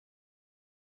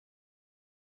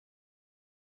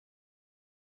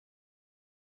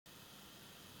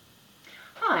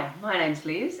Hi, my name's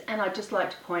Liz and I'd just like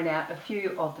to point out a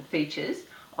few of the features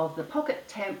of the Pocket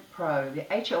Temp Pro, the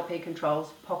HLP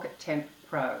Controls Pocket Temp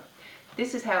Pro.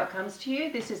 This is how it comes to you.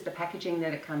 This is the packaging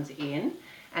that it comes in,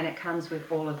 and it comes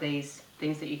with all of these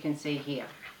things that you can see here.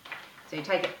 So you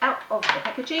take it out of the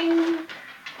packaging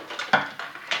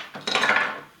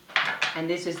and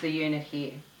this is the unit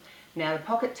here. Now the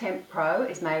Pocket Temp Pro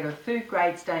is made of food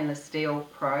grade stainless steel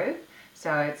probe,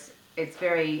 so it's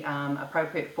very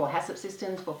appropriate for HACCP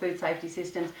systems, for food safety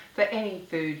systems, for any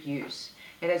food use.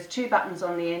 It has two buttons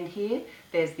on the end here.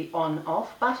 There's the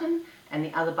on-off button and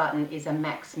the other button is a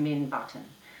max-min button.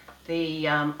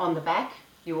 On the back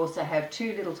you also have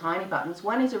two little tiny buttons.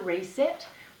 One is a reset,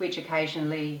 which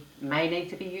occasionally may need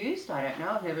to be used. I don't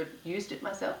know, I've never used it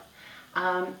myself.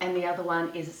 And the other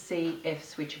one is CF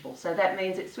switchable. So that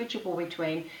means it's switchable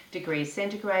between degrees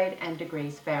centigrade and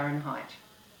degrees Fahrenheit.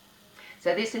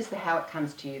 So this is how it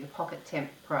comes to you, the Pocket Temp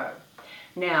Pro.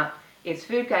 Now, it's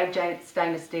food grade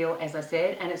stainless steel, as I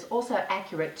said, and it's also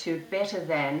accurate to better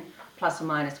than plus or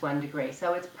minus 1 degree.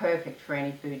 So it's perfect for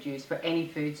any food use, for any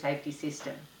food safety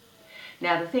system.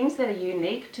 Now, the things that are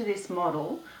unique to this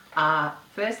model are,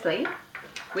 firstly,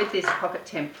 with this Pocket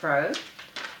Temp Pro,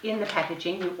 in the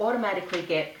packaging, you automatically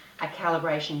get a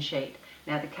calibration sheet.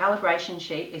 Now, the calibration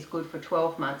sheet is good for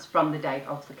 12 months from the date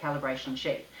of the calibration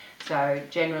sheet. So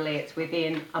generally it's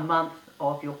within a month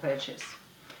of your purchase.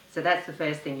 So that's the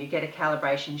first thing, you get a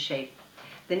calibration sheet.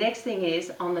 The next thing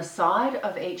is, on the side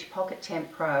of each Pocket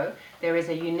Temp Pro, there is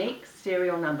a unique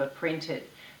serial number printed.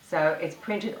 So it's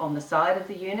printed on the side of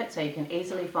the unit so you can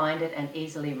easily find it and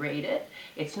easily read it.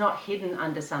 It's not hidden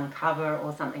under some cover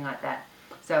or something like that.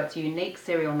 So it's a unique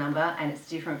serial number and it's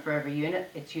different for every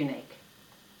unit, it's unique.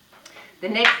 The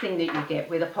next thing that you get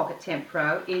with a Pocket Temp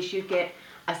Pro is you get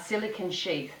a silicone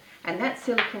sheath. And that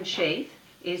silicone sheath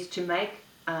is to make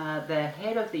the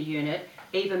head of the unit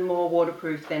even more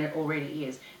waterproof than it already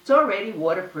is. It's already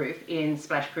waterproof in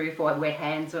splashproof or wet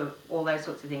hands or all those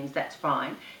sorts of things, that's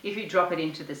fine. If you drop it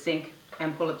into the sink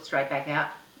and pull it straight back out,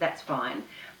 that's fine.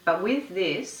 But with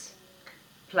this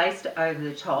placed over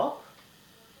the top,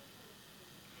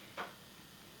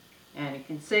 and you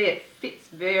can see it fits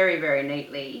very, very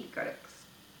neatly. You've got to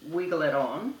wiggle it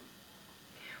on.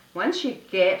 Once you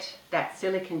get that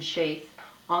silicone sheath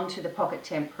onto the Pocket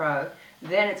Temp Pro,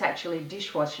 then it's actually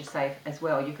dishwasher safe as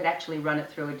well. You could actually run it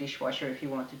through a dishwasher if you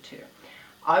wanted to.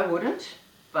 I wouldn't,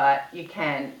 but you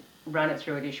can run it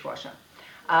through a dishwasher.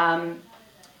 Now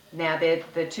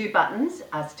the two buttons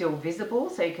are still visible,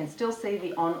 so you can still see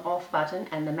the on-off button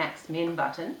and the max-min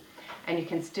button, and you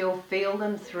can still feel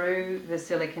them through the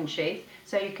silicone sheath,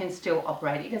 so you can still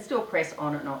operate it. You can still press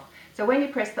on and off. So when you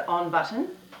press the on button,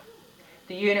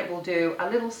 the unit will do a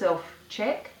little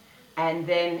self-check and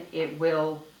then it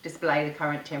will display the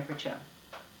current temperature.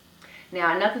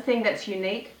 Now, another thing that's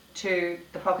unique to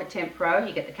the Pocket Temp Pro,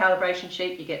 you get the calibration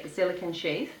sheet, you get the silicone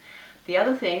sheath. The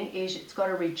other thing is it's got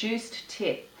a reduced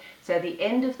tip. So the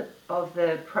end of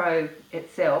the probe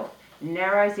itself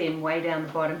narrows in way down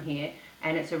the bottom here,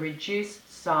 and it's a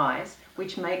reduced size,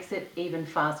 which makes it even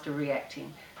faster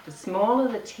reacting. The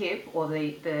smaller the tip, or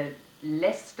the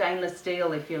less stainless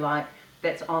steel, if you like,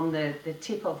 that's on the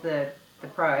tip of the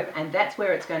probe, and that's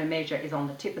where it's going to measure, is on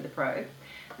the tip of the probe,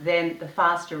 then the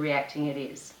faster reacting it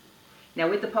is. Now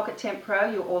with the Pocket Temp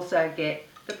Pro, you also get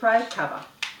the probe cover.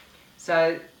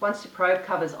 So once the probe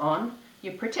cover's on,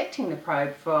 you're protecting the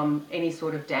probe from any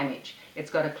sort of damage.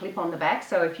 It's got a clip on the back,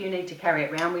 so if you need to carry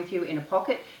it around with you in a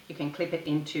pocket, you can clip it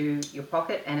into your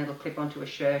pocket and it'll clip onto a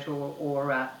shirt or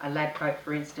a lab coat,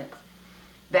 for instance.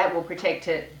 That will protect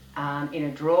it in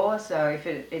a drawer, so if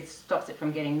it stops it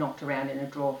from getting knocked around in a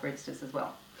drawer, for instance, as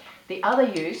well. The other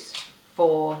use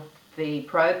for the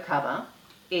probe cover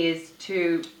is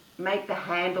to make the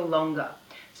handle longer.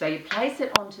 So you place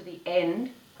it onto the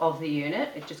end of the unit,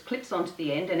 it just clips onto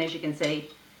the end, and as you can see,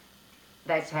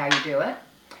 that's how you do it.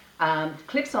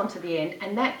 Clips onto the end,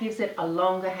 and that gives it a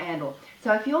longer handle.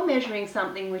 So if you're measuring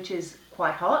something which is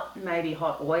quite hot, maybe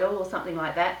hot oil or something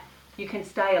like that, you can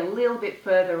stay a little bit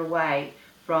further away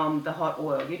from the hot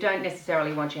oil. You don't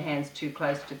necessarily want your hands too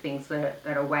close to things that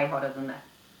are way hotter than that.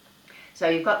 So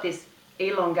you've got this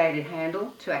elongated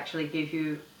handle to actually give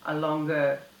you a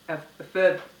longer,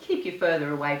 keep you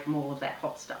further away from all of that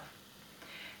hot stuff.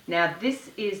 Now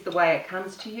this is the way it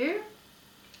comes to you.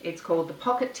 It's called the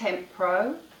Pocket Temp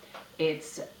Pro.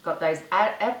 It's got those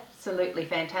absolutely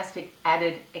fantastic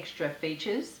added extra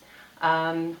features.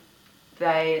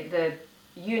 The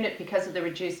unit, because of the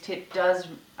reduced tip, does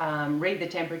read the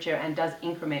temperature and does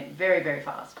increment very, very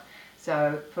fast.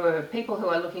 So for people who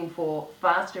are looking for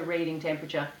faster reading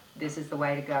temperature, this is the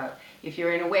way to go. If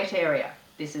you're in a wet area,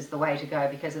 this is the way to go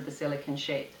because of the silicone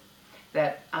sheath.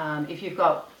 That if you've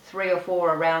got 3 or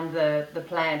 4 around the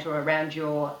plant or around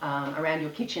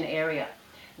your kitchen area,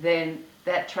 then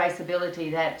that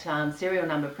traceability, that serial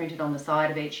number printed on the side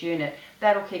of each unit,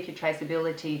 that'll keep your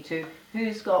traceability to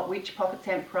who's got which Pocket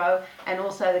Temp Pro, and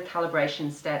also the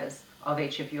calibration status of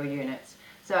each of your units.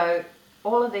 So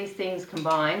all of these things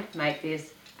combined make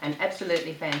this an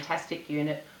absolutely fantastic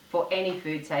unit for any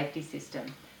food safety system.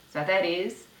 So that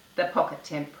is the Pocket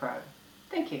Temp Pro.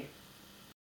 Thank you.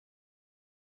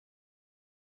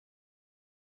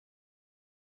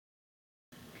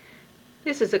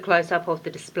 This is a close-up of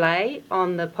the display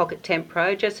on the Pocket Temp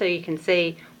Pro, just so you can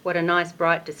see what a nice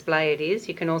bright display it is.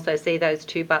 You can also see those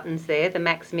 2 buttons there, the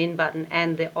max min button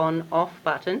and the on off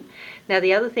button. Now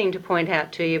the other thing to point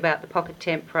out to you about the Pocket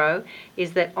Temp Pro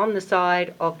is that on the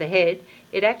side of the head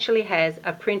it actually has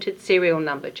a printed serial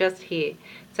number just here.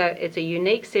 So it's a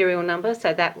unique serial number,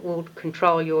 so that will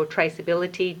control your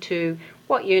traceability to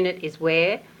what unit is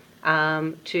where,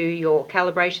 to your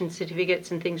calibration certificates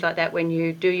and things like that when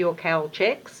you do your cal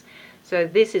checks. So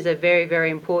this is a very, very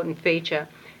important feature.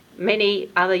 Many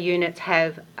other units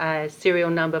have a serial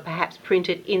number perhaps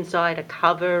printed inside a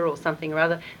cover or something or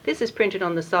other. This is printed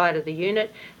on the side of the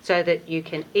unit so that you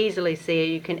can easily see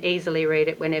it, you can easily read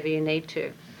it whenever you need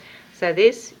to. So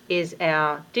this is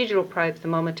our digital probe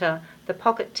thermometer, the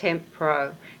Pocket Temp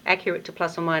Pro, accurate to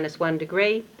 ±1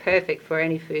 degree, perfect for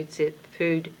any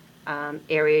food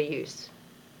area use.